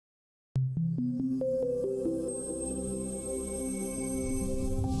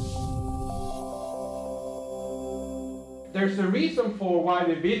there's a reason for why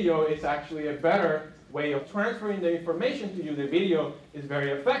the video is actually a better way of transferring the information to you. The video is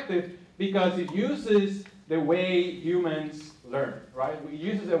very effective because it uses the way humans learn, right? It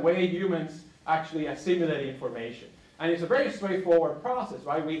uses the way humans actually assimilate information. And it's a very straightforward process,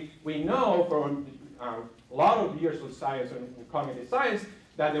 right? We know from a lot of years of science and cognitive science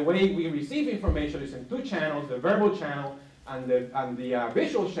that the way we receive information is in two channels, the verbal channel and the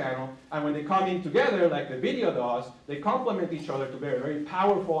visual channel. And when they come in together, like the video does, they complement each other to be a very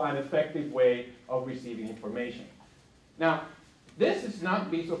powerful and effective way of receiving information. Now, this is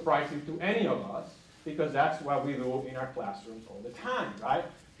not be surprising to any of us, because that's what we do in our classrooms all the time, right?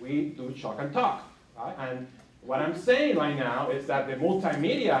 We do chalk and talk, right? And what I'm saying right now is that the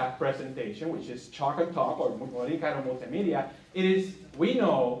multimedia presentation, which is chalk and talk or any kind of multimedia, we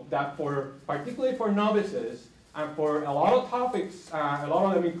know that particularly for novices and for a lot of topics, a lot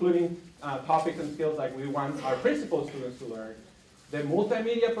of them including topics and skills like we want our principal students to learn, the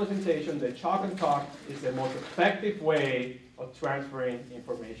multimedia presentation, the chalk and talk, is the most effective way of transferring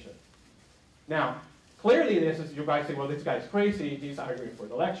information. Now, clearly, you guys say, well, this guy's crazy, he's arguing for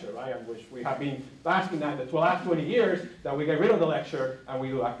the lecture, right? And which we have been asking that the last 20 years that we get rid of the lecture and we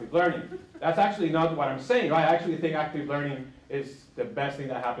do active learning. That's actually not what I'm saying, right? I actually think active learning is the best thing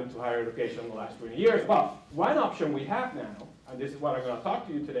that happened to higher education in the last 20 years. But one option we have now, and this is what I'm going to talk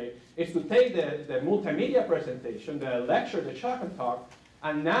to you today, is to take the multimedia presentation, the lecture, the chalk and talk,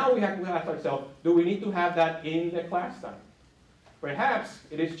 and now we have to ask ourselves, do we need to have that in the class time? Perhaps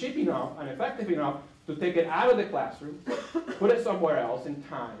it is cheap enough and effective enough to take it out of the classroom, put it somewhere else in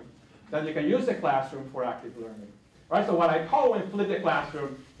time, that you can use the classroom for active learning. Right? So what I call when flip the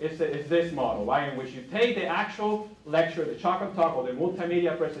classroom is this model, right? In which you take the actual lecture, the chalk and talk, or the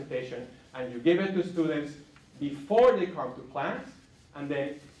multimedia presentation, and you give it to students before they come to class, and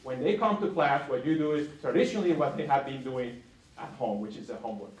then when they come to class, what you do is traditionally what they have been doing at home, which is the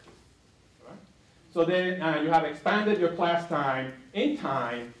homework. Right? So then you have expanded your class time in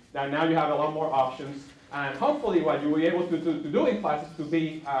time. Now you have a lot more options, and hopefully what you will be able to do in class is to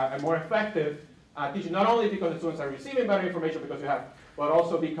be a more effective teacher, not only because the students are receiving better information because you have, but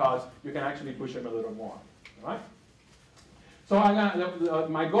also because you can actually push them a little more. All right? So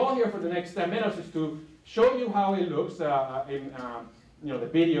my goal here for the next 10 minutes is to show you how it looks in the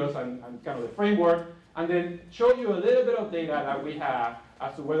videos and kind of the framework, and then show you a little bit of data that we have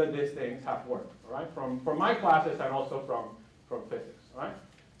as to whether these things have worked. All right? From my classes and also from physics. All right?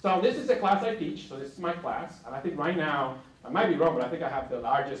 So this is the class I teach, so this is my class, and I think right now, I might be wrong, but I think I have the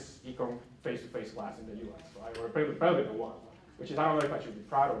largest econ face-to-face class in the US, right? Or probably the one, which is, I don't know if I should be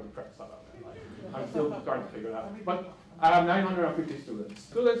proud or depressed about that. Right? I'm still trying to figure it out. But I have 950 students.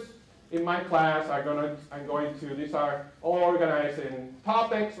 Students in my class are these are all organized in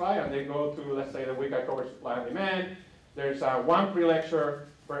topics, right? And they go to, let's say, the week I cover supply and demand. There's one pre-lecture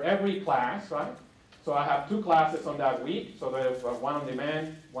for every class, right? So I have 2 classes on that week. So there's one on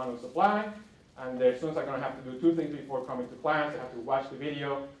demand, one on supply. And the students are going to have to do 2 things before coming to class. They have to watch the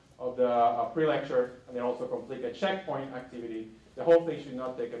video of the pre-lecture and then also complete a checkpoint activity. The whole thing should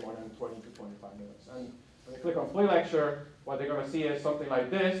not take more than 20 to 25 minutes. And when they click on pre-lecture, what they're going to see is something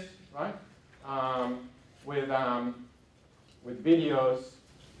like this, right? With videos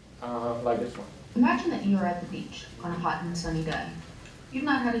like this one. Imagine that you are at the beach on a hot and sunny day. You've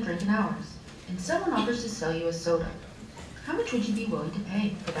not had a drink in hours, and someone offers to sell you a soda. How much would you be willing to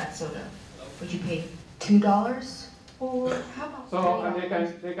pay for that soda? Would you pay $2? Or how about $3?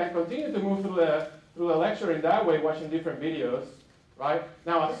 And they can continue to move through the lecture in that way, watching different videos, right?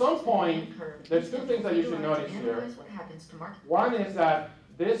 Now at some point, there's 2 things that you should notice here. One is that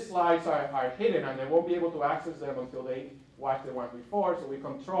these slides are hidden and they won't be able to access them until they watch the one before, so we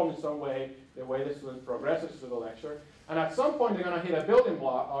control in some way the way the student progresses through the lecture. And at some point, they're going to hit a building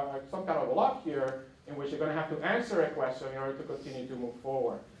block or some kind of block here in which they're going to have to answer a question in order to continue to move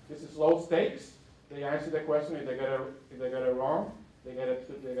forward. This is low stakes. They answer the question. If they get it wrong, they get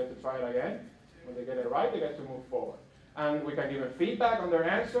to try it again. When they get it right, they get to move forward. And we can give them feedback on their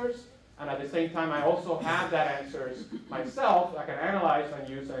answers. And at the same time, I also have that answers myself. I can analyze and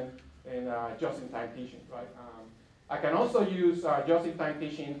use in just-in-time teaching. Right? I can also use just-in-time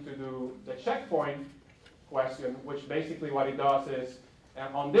teaching to do the checkpoint question, which basically what it does is,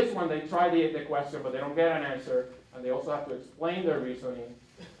 on this one, they try the question, but they don't get an answer. And they also have to explain their reasoning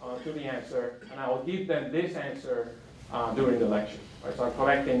to the answer, and I will give them this answer during the lecture. Right? So I'm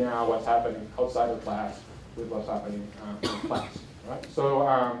connecting now what's happening outside of class with what's happening in class. Right? So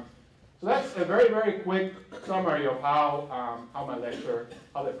that's a very, very quick summary of how my lecture,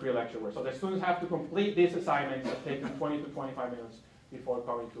 how the pre-lecture works. So the students have to complete these assignments that take them 20 to 25 minutes before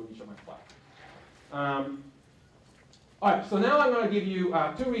coming to each of my class. All right, so now I'm going to give you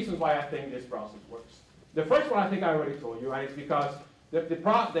 2 reasons why I think this process works. The first one I think I already told you, and it's because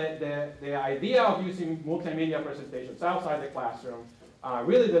the idea of using multimedia presentations outside the classroom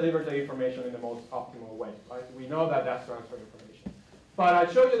really delivers the information in the most optimal way. Right? We know that that's transfer information. But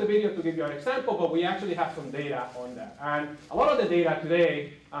I showed you the video to give you an example, but we actually have some data on that. And a lot of the data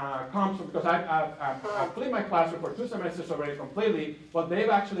today comes from, because I've flipped my classroom for 2 semesters already completely, but they've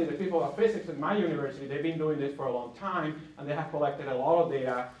actually, the people of physics in my university, they've been doing this for a long time, and they have collected a lot of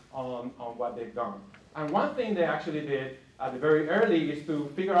data on what they've done. And one thing they actually did at the very early is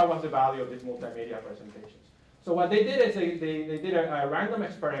to figure out what's the value of these multimedia presentations. So what they did is they did a random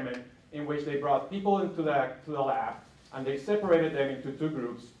experiment in which they brought people into the lab, and they separated them into 2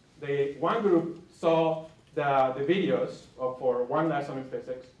 groups. One group saw the videos for 1 lesson in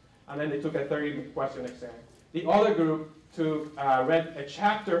physics, and then they took a 30-question exam. The other group read a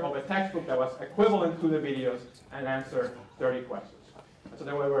chapter of a textbook that was equivalent to the videos and answered 30 questions. And so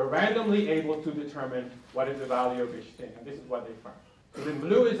they were randomly able to determine what is the value of each thing, and this is what they found. So in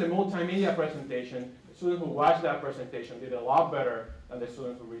blue is a multimedia presentation. The students who watched that presentation did a lot better than the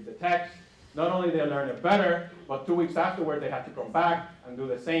students who read the text. Not only did they learn it better, but 2 weeks afterward they had to come back and do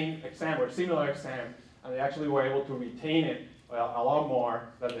the same exam or similar exam, and they actually were able to retain it a lot more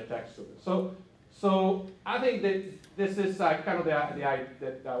than the text students. So I think that this is kind of the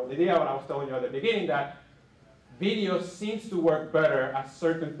idea what I was telling you at the beginning, that video seems to work better at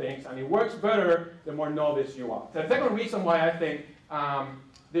certain things, and it works better the more novice you are. The second reason why I think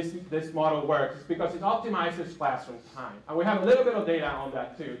this model works is because it optimizes classroom time. And we have a little bit of data on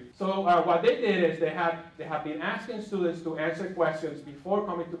that too. So what they did is they have been asking students to answer questions before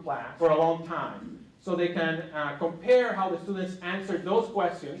coming to class for a long time. So they can compare how the students answered those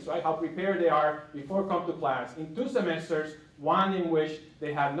questions, right, how prepared they are before come to class in 2 semesters, one in which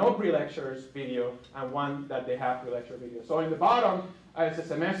they have no pre-lectures video and one that they have pre-lecture video. So in the bottom is a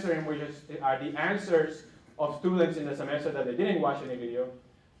semester in which are the answers of students in the semester that they didn't watch any video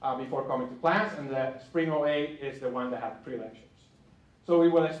before coming to class, and the spring 08 is the one that had pre-lectures. So we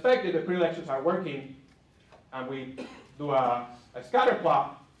will expect if the pre-lectures are working and we do a scatter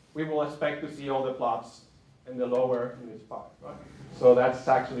plot, we will expect to see all the plots in the lower in this part, right? So that's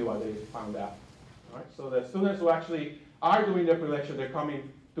actually what they found out. Right? So the students who actually are doing the pre-lecture, they're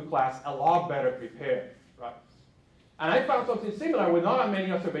coming to class a lot better prepared, right? And I found something similar with not many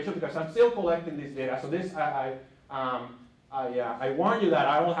observations because I'm still collecting this data. So this, I warn you that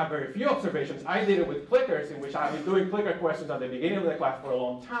I don't have very few observations. I did it with clickers, in which I've been doing clicker questions at the beginning of the class for a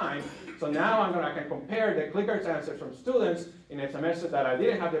long time. So now I can compare the clickers answers from students in a semester that I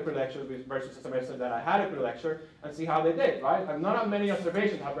didn't have the pre-lecture versus a semester that I had a pre-lecture and see how they did, right? And not many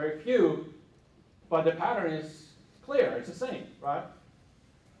observations, I have very few, but the pattern is clear, it's the same, right?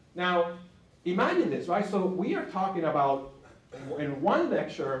 Now, imagine this, right? So we are talking about, in one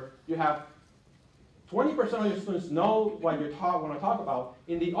lecture, you have 20% of your students know what you want to talk about.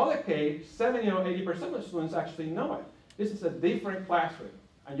 In the other case, 70 or 80% of the students actually know it. This is a different classroom,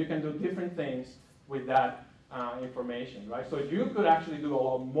 and you can do different things with that information, right? So you could actually do a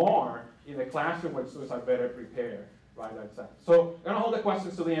lot more in the classroom where students are better prepared, right? So I'm going to hold the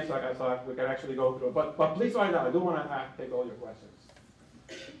questions to the end so we can actually go through it. But please write down. I do want to take all your questions.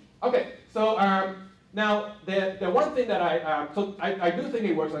 Okay, so now the one thing that I do think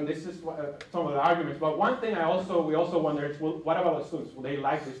it works, and this is some of the arguments. But one thing we also wonder is, well, what about the students? Will they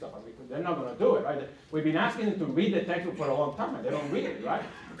like this stuff? I mean, they're not going to do it, right? We've been asking them to read the textbook for a long time, and they don't read it, right?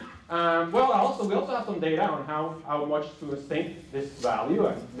 Well, we also have some data on how much students think this value,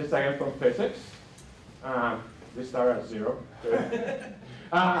 and this again from physics. This started at 0.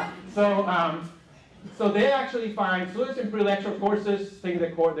 So they actually find students in pre-lecture courses think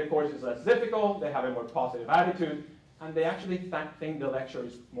the course is less difficult, they have a more positive attitude, and they actually think the lecture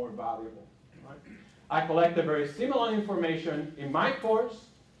is more valuable. Right? I collected very similar information in my course.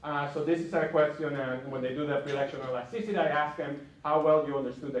 So this is a question when they do the pre-lecture elasticity. I ask them how well you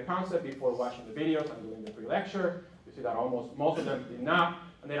understood the concept before watching the videos and doing the pre-lecture. You see that most of them did not.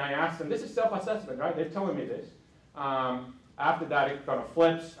 And then I ask them, this is self-assessment, right? They're telling me this. After that, it kind of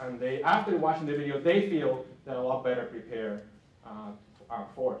flips, and after watching the video, they feel they're a lot better prepared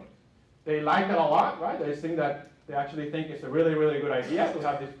for it. They like it a lot, right? They actually think it's a really, really good idea to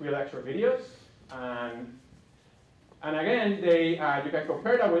have these pre-lecture videos. And again, you can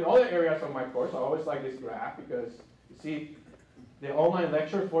compare that with other areas of my course. I always like this graph because you see the online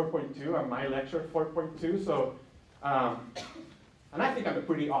lecture 4.2 and my lecture 4.2. So. And I think I'm a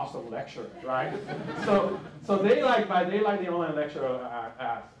pretty awesome lecturer, right? So they like the online lecture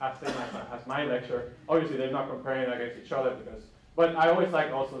as my lecture. Obviously, they're not comparing against each other because But I always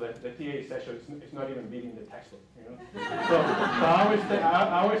like also that the TA session is not even beating the textbook, you know? So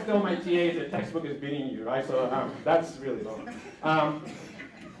I always tell my TAs the textbook is beating you, right? So that's really low.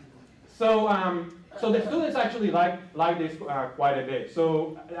 So the students actually like this quite a bit.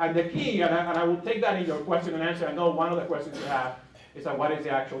 So the key, and I will take that in your question and answer. I know one of the questions you have is what is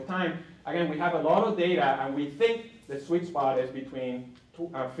the actual time? Again, we have a lot of data, and we think the sweet spot is between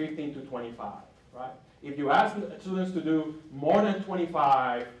 15 to 25, right? If you ask students to do more than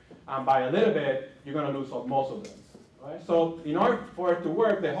 25 by a little bit, you're going to lose most of them. Right? So in order for it to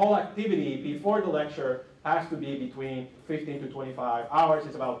work, the whole activity before the lecture has to be between 15 to 25 hours.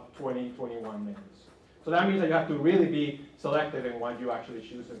 It's about 20, 21 minutes. So that means that you have to really be selective in what you actually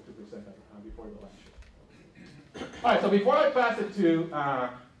choose to present before the lecture. All right, so before I pass it to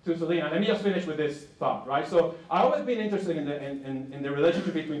Selena, let me just finish with this thought, right? So I've always been interested in the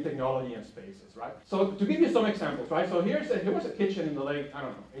relationship between technology and spaces, right? So to give you some examples, right? So here was a kitchen in the late, I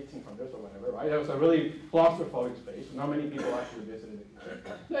don't know, 1800s or whatever, right? It was a really claustrophobic space. Not many people actually visited the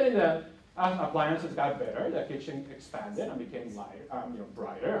kitchen. Then as appliances got better, the kitchen expanded and became lighter,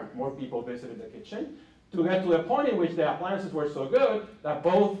 brighter. More people visited the kitchen to get to the point in which the appliances were so good that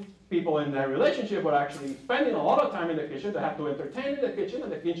both people in their relationship were actually spending a lot of time in the kitchen. They had to entertain in the kitchen,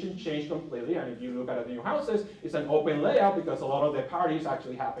 and the kitchen changed completely. And if you look at the new houses, it's an open layout because a lot of the parties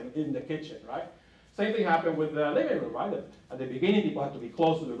actually happen in the kitchen, right? Same thing happened with the living room, right? At the beginning, people had to be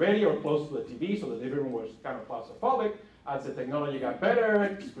close to the radio or close to the TV, so the living room was kind of claustrophobic. As the technology got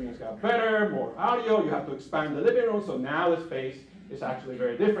better, screens got better, more audio, you have to expand the living room, so now the space is actually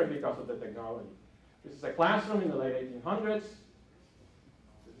very different because of the technology. This is a classroom in the late 1800s.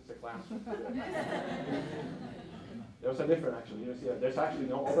 A classroom. There's a difference actually. You see that? There's actually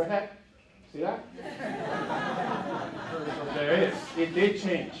no overhead. See that? So there is. It did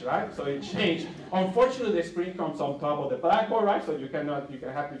change, right? So it changed. Unfortunately, the screen comes on top of the blackboard, right? So you can have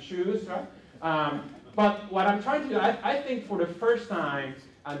to choose, right? But what I'm trying to do, I think for the first time,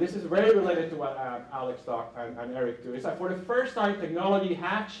 and this is very related to what Alex talked and Eric too, is that for the first time, technology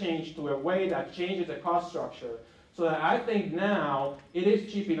has changed to a way that changes the cost structure. So that I think now it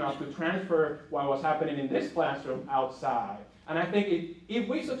is cheap enough to transfer what was happening in this classroom outside. And I think if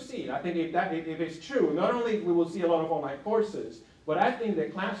we succeed, I think if it's true, not only we will see a lot of online courses, but I think the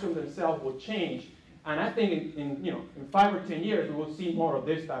classroom themselves will change. And I think in 5 or 10 years, we will see more of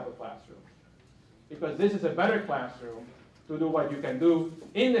this type of classroom. Because this is a better classroom to do what you can do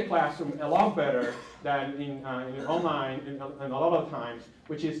in the classroom a lot better than in online in a lot of times,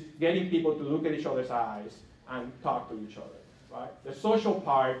 which is getting people to look at each other's eyes and talk to each other, right? The social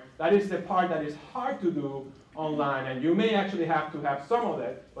part, that is the part that is hard to do online, and you may actually have to have some of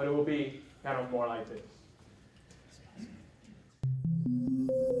it, but it will be kind of more like this.